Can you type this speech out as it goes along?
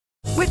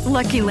With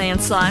Lucky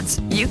Land Slots,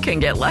 you can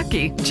get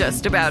lucky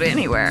just about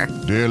anywhere.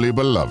 Dearly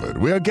beloved,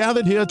 we are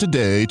gathered here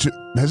today to...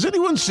 Has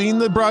anyone seen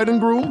the bride and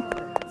groom?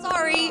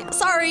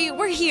 Sorry,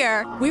 we're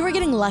here. We were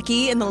getting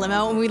lucky in the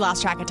limo and we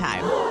lost track of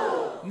time.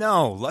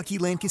 No, Lucky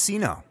Land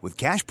Casino, with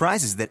cash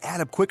prizes that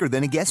add up quicker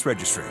than a guest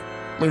registry.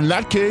 In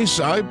that case,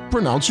 I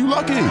pronounce you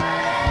lucky.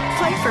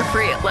 Play for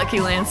free at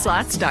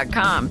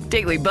LuckyLandSlots.com.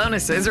 Daily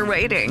bonuses are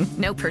waiting.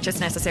 No purchase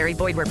necessary.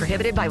 Void where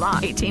prohibited by law.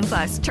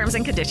 18+. Terms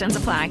and conditions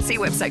apply. See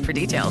website for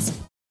details.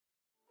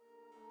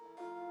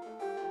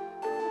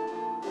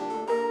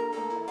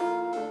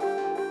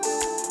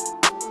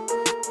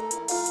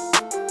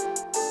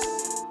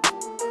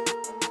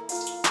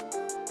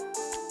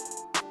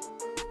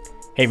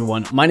 Hey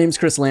everyone, my name is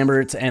Chris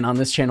Lambert, and on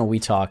this channel we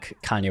talk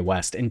Kanye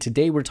West. And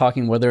today we're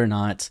talking whether or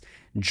not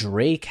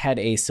Drake had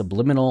a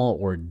subliminal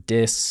or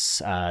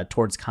diss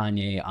towards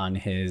Kanye on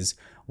his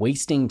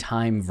Wasting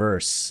Time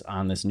verse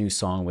on this new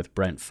song with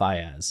Brent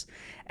Faiyaz.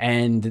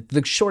 And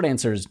the short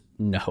answer is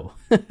no.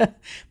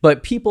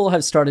 But people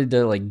have started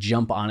to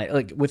jump on it.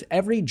 Like with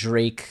every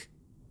Drake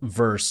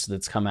verse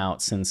that's come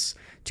out since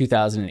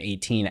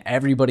 2018,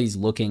 everybody's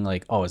looking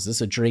like, oh, is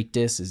this a Drake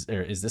diss? Is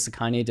this a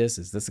Kanye diss?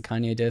 Is this a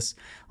Kanye diss?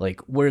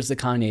 Like, where's the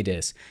Kanye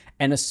diss?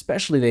 And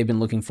especially they've been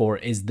looking for,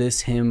 is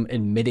this him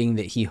admitting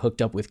that he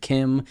hooked up with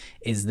Kim?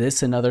 Is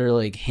this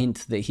another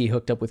hint that he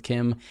hooked up with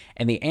Kim?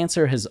 And the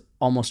answer has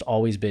almost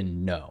always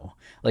been no.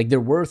 Like,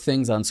 there were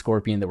things on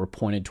Scorpion that were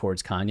pointed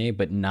towards Kanye,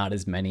 but not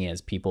as many as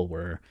people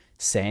were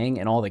saying,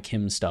 and all the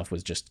Kim stuff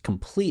was just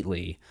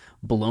completely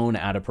blown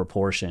out of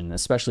proportion,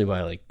 especially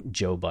by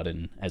Joe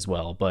Budden as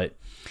well. But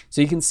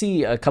so you can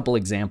see a couple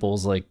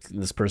examples, like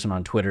this person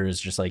on Twitter is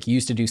just you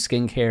used to do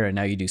skincare and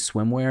now you do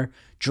swimwear.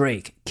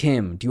 Drake,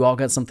 Kim, do you all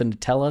got something to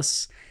tell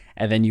us?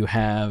 And then you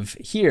have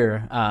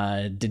here,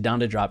 did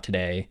Donda drop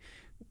today,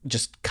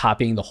 just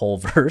copying the whole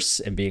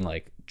verse and being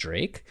like,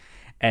 Drake?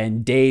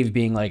 And Dave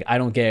being like, I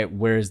don't get,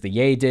 where's the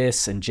Ye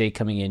diss? And Jake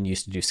coming in,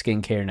 used to do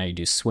skincare, now you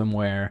do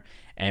swimwear.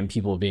 And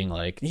people being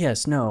like,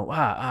 yes, no,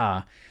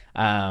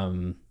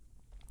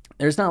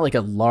 there's not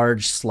a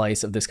large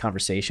slice of this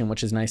conversation,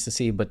 which is nice to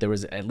see, but there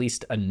was at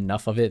least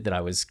enough of it that I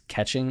was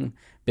catching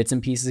bits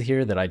and pieces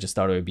here that I just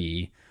thought it would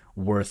be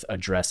worth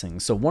addressing.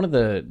 So one of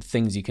the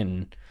things you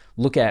can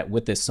look at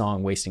with this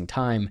song, Wasting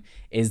Time,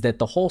 is that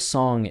the whole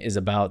song is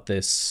about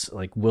this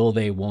will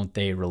they, won't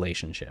they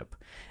relationship.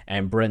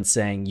 And Brent's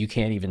saying, you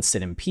can't even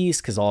sit in peace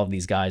because all of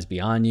these guys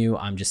beyond you.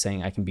 I'm just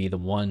saying I can be the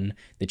one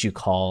that you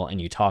call and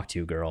you talk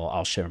to, girl.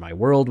 I'll share my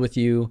world with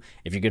you.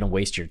 If you're going to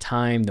waste your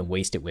time, then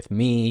waste it with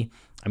me.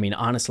 I mean,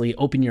 honestly,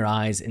 open your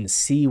eyes and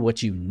see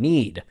what you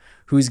need.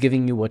 Who's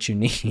giving you what you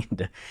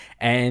need?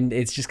 And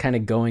it's just kind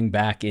of going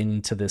back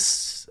into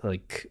this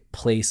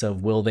place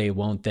of will they,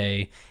 won't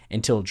they,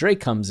 until Drake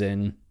comes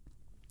in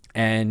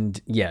and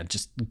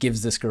just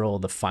gives this girl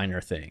the finer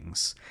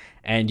things.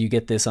 And you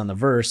get this on the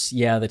verse,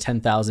 the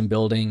 10,000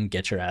 building,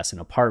 get your ass an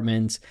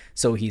apartment.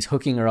 So he's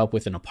hooking her up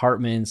with an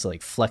apartment,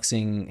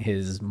 flexing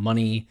his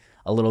money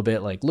a little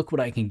bit, look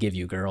what I can give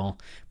you, girl.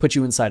 Put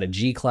you inside a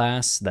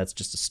G-Class, that's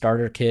just a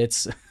starter kit.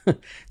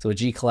 So a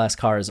G-Class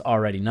car is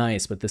already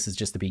nice, but this is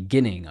just the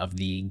beginning of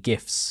the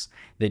gifts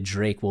that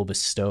Drake will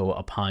bestow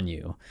upon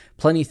you.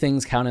 Plenty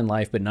things count in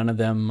life, but none of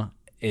them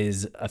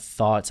is a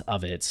thought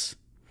of it.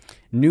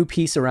 New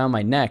piece around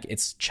my neck,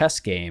 it's chess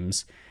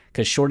games,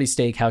 because shorties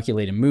stay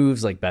calculated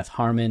moves like Beth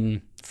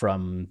Harmon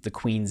from The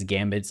Queen's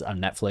Gambit on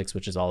Netflix,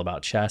 which is all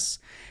about chess.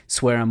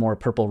 Swear I'm more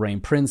Purple Rain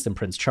Prince than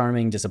Prince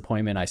Charming.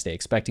 Disappointment, I stay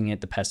expecting it.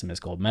 The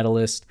pessimist gold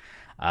medalist.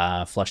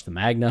 Flush the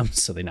Magnum,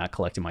 so they're not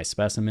collecting my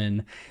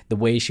specimen. The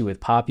way she with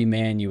Poppy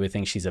Man, you would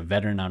think she's a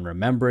veteran on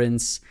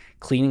Remembrance.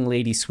 Cleaning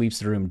lady sweeps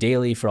the room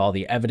daily for all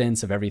the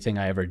evidence of everything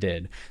I ever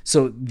did.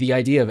 So the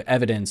idea of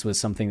evidence was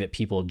something that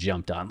people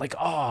jumped on.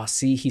 Oh,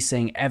 see, he's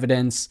saying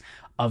evidence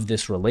of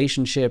this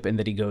relationship, and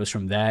that he goes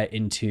from that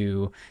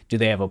into, do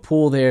they have a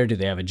pool there? Do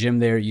they have a gym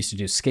there? You used to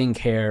do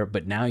skincare,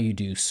 but now you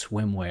do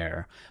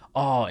swimwear.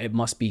 Oh, it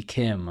must be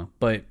Kim.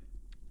 But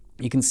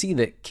you can see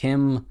that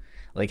Kim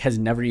has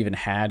never even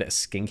had a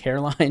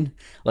skincare line.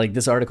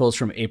 This article is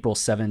from April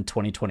 7,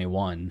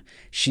 2021.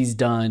 She's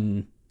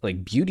done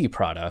beauty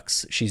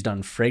products, she's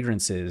done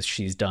fragrances,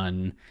 she's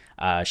done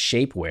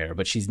shapewear,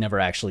 but she's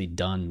never actually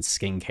done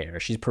skincare.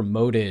 She's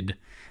promoted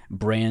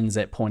brands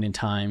at point in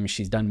time,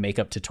 she's done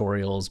makeup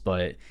tutorials,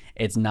 but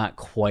it's not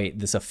quite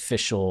this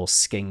official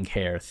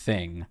skincare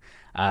thing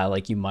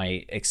like you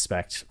might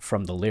expect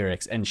from the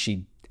lyrics. And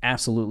she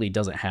absolutely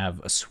doesn't have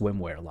a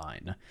swimwear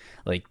line.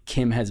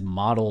 Kim has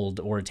modeled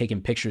or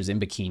taken pictures in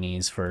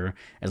bikinis for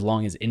as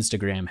long as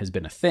Instagram has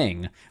been a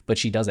thing, but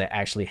she doesn't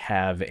actually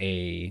have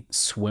a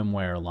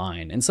swimwear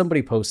line. And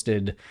somebody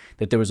posted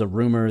that there was a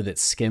rumor that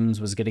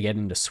Skims was going to get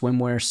into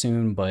swimwear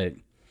soon, but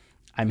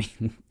I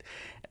mean,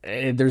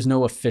 there's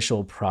no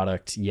official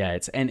product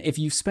yet. And if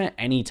you've spent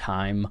any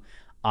time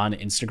on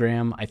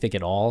Instagram, I think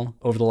at all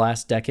over the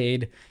last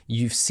decade,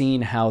 you've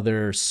seen how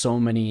there's so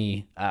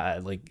many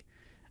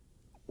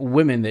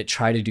women that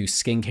try to do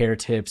skincare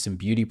tips and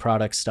beauty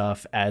product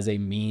stuff as a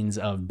means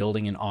of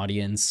building an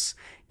audience,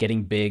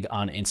 getting big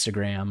on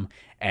Instagram.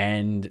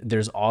 And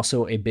there's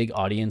also a big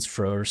audience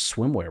for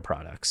swimwear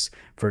products,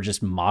 for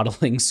just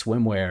modeling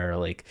swimwear.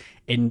 Like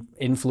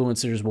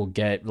influencers will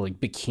get like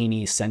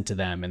bikinis sent to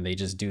them, and they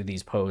just do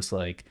these posts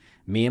like,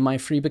 me and my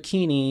free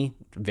bikini,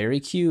 very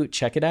cute,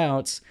 check it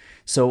out.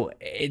 So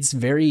it's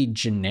very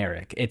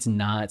generic. It's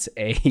not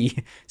a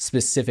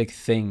specific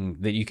thing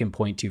that you can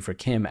point to for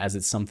Kim, as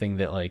it's something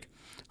that like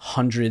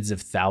hundreds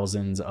of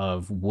thousands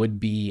of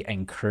would-be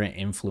and current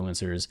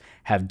influencers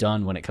have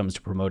done when it comes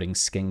to promoting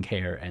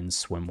skincare and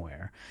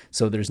swimwear.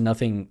 So there's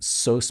nothing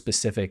so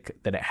specific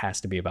that it has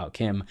to be about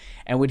Kim.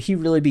 And would he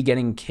really be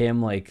getting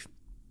Kim like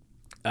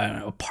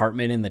an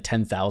apartment in the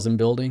 10,000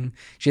 building?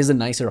 She has a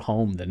nicer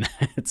home than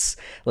that. It's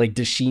like,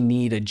 does she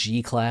need a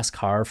G-class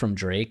car from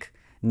Drake?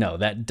 No,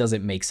 that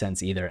doesn't make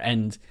sense either.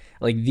 And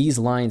like, these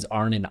lines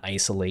aren't in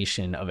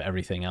isolation of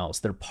everything else.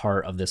 They're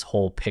part of this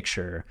whole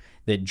picture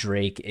that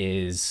Drake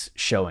is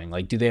showing.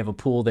 Like, do they have a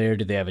pool there?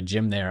 Do they have a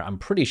gym there? I'm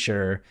pretty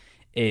sure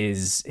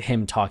is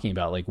him talking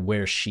about like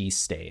where she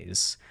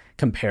stays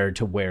compared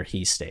to where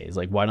he stays.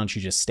 Like, why don't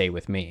you just stay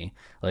with me?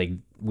 Like,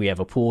 we have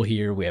a pool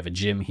here, we have a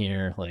gym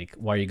here. Like,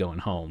 why are you going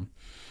home?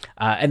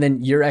 And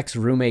then your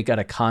ex-roommate got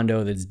a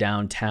condo that's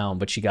downtown,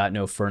 but she got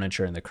no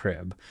furniture in the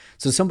crib.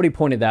 So somebody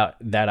pointed that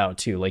out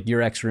too. Like,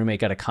 your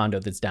ex-roommate got a condo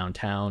that's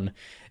downtown.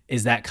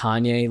 Is that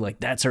Kanye? Like,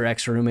 that's her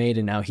ex-roommate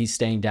and now he's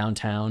staying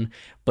downtown,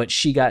 but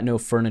she got no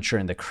furniture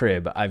in the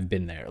crib. I've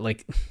been there.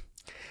 Like,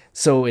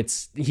 so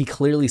he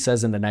clearly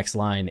says in the next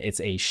line,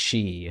 it's a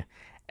she.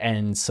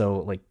 And so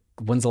like,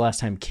 when's the last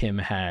time Kim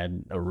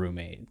had a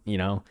roommate, you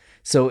know?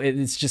 So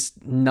it's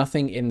just,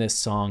 nothing in this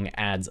song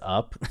adds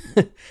up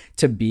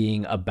to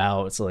being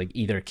about like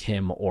either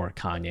Kim or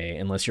Kanye,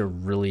 unless you're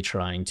really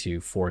trying to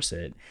force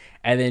it.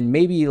 And then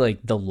maybe like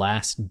the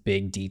last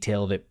big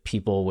detail that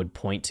people would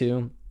point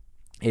to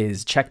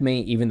is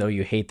checkmate. Even though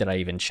you hate that I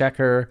even check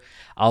her,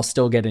 I'll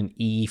still get an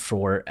E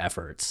for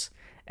efforts.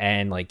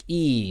 And like,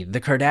 the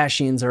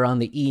Kardashians are on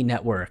the E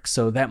network,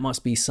 so that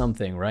must be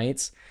something,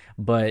 right?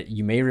 But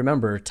you may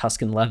remember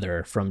Tuscan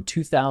Leather from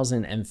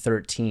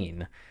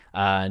 2013.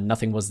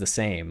 Nothing Was the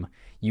Same.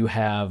 You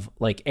have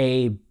like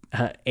A,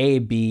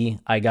 B,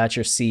 I got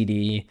your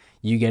CD,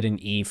 you get an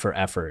E for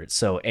effort.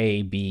 So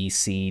A, B,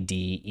 C,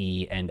 D,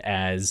 E, and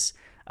as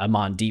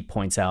Amon Deep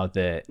points out,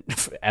 that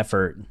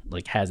effort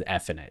like has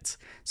F in it.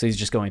 So he's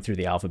just going through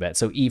the alphabet.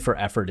 So E for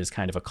effort is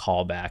kind of a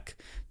callback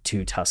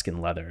to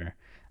Tuscan Leather.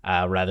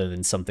 Rather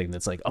than something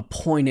that's like a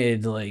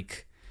pointed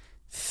like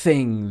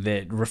thing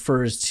that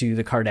refers to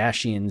the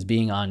Kardashians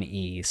being on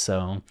E.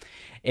 So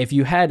if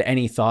you had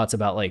any thoughts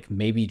about like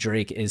maybe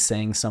Drake is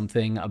saying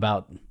something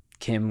about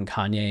Kim,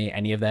 Kanye,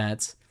 any of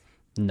that,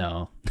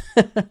 no.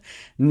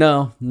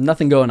 No,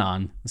 nothing going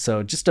on.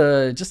 So just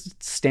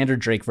standard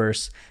Drake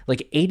verse.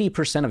 Like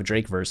 80% of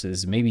Drake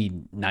verses, maybe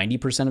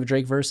 90% of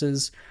Drake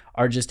verses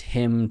are just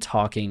him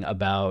talking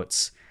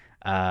about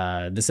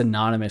this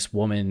anonymous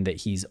woman that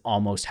he's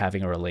almost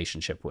having a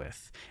relationship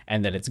with,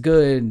 and that it's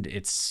good,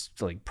 it's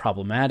like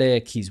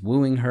problematic, he's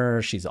wooing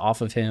her, she's off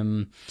of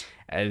him.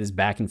 It is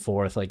back and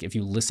forth. Like, if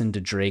you listen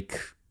to Drake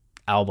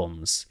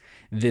albums,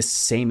 this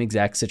same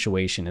exact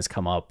situation has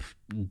come up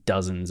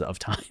dozens of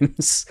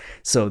times.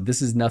 So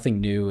this is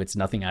nothing new, it's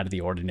nothing out of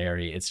the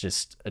ordinary, it's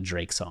just a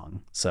Drake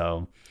song.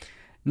 So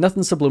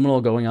nothing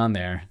subliminal going on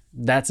there.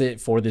 That's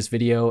it for this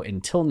video.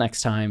 Until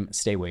next time,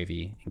 stay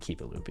wavy and keep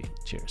it loopy.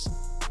 Cheers.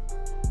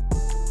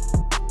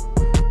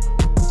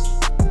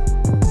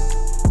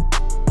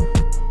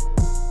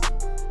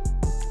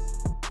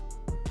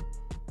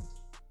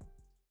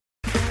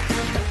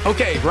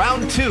 Okay,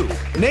 round two.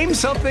 Name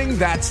something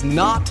that's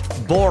not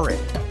boring.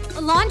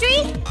 A laundry?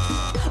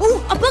 Ooh,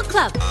 a book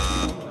club.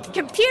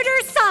 Computer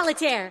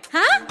solitaire,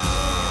 huh?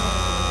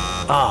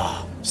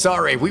 Ah, oh,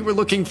 sorry, we were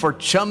looking for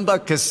Chumba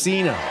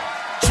Casino.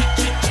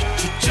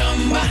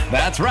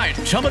 That's right,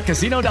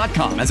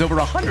 ChumbaCasino.com has over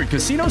 100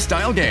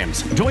 casino-style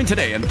games. Join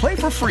today and play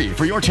for free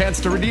for your chance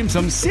to redeem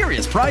some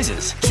serious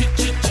prizes.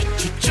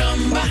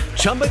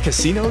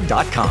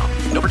 ChumbaCasino.com.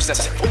 No purchase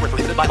necessary. Void where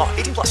prohibited by law.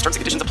 18+ terms and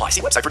conditions apply.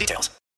 See website for details.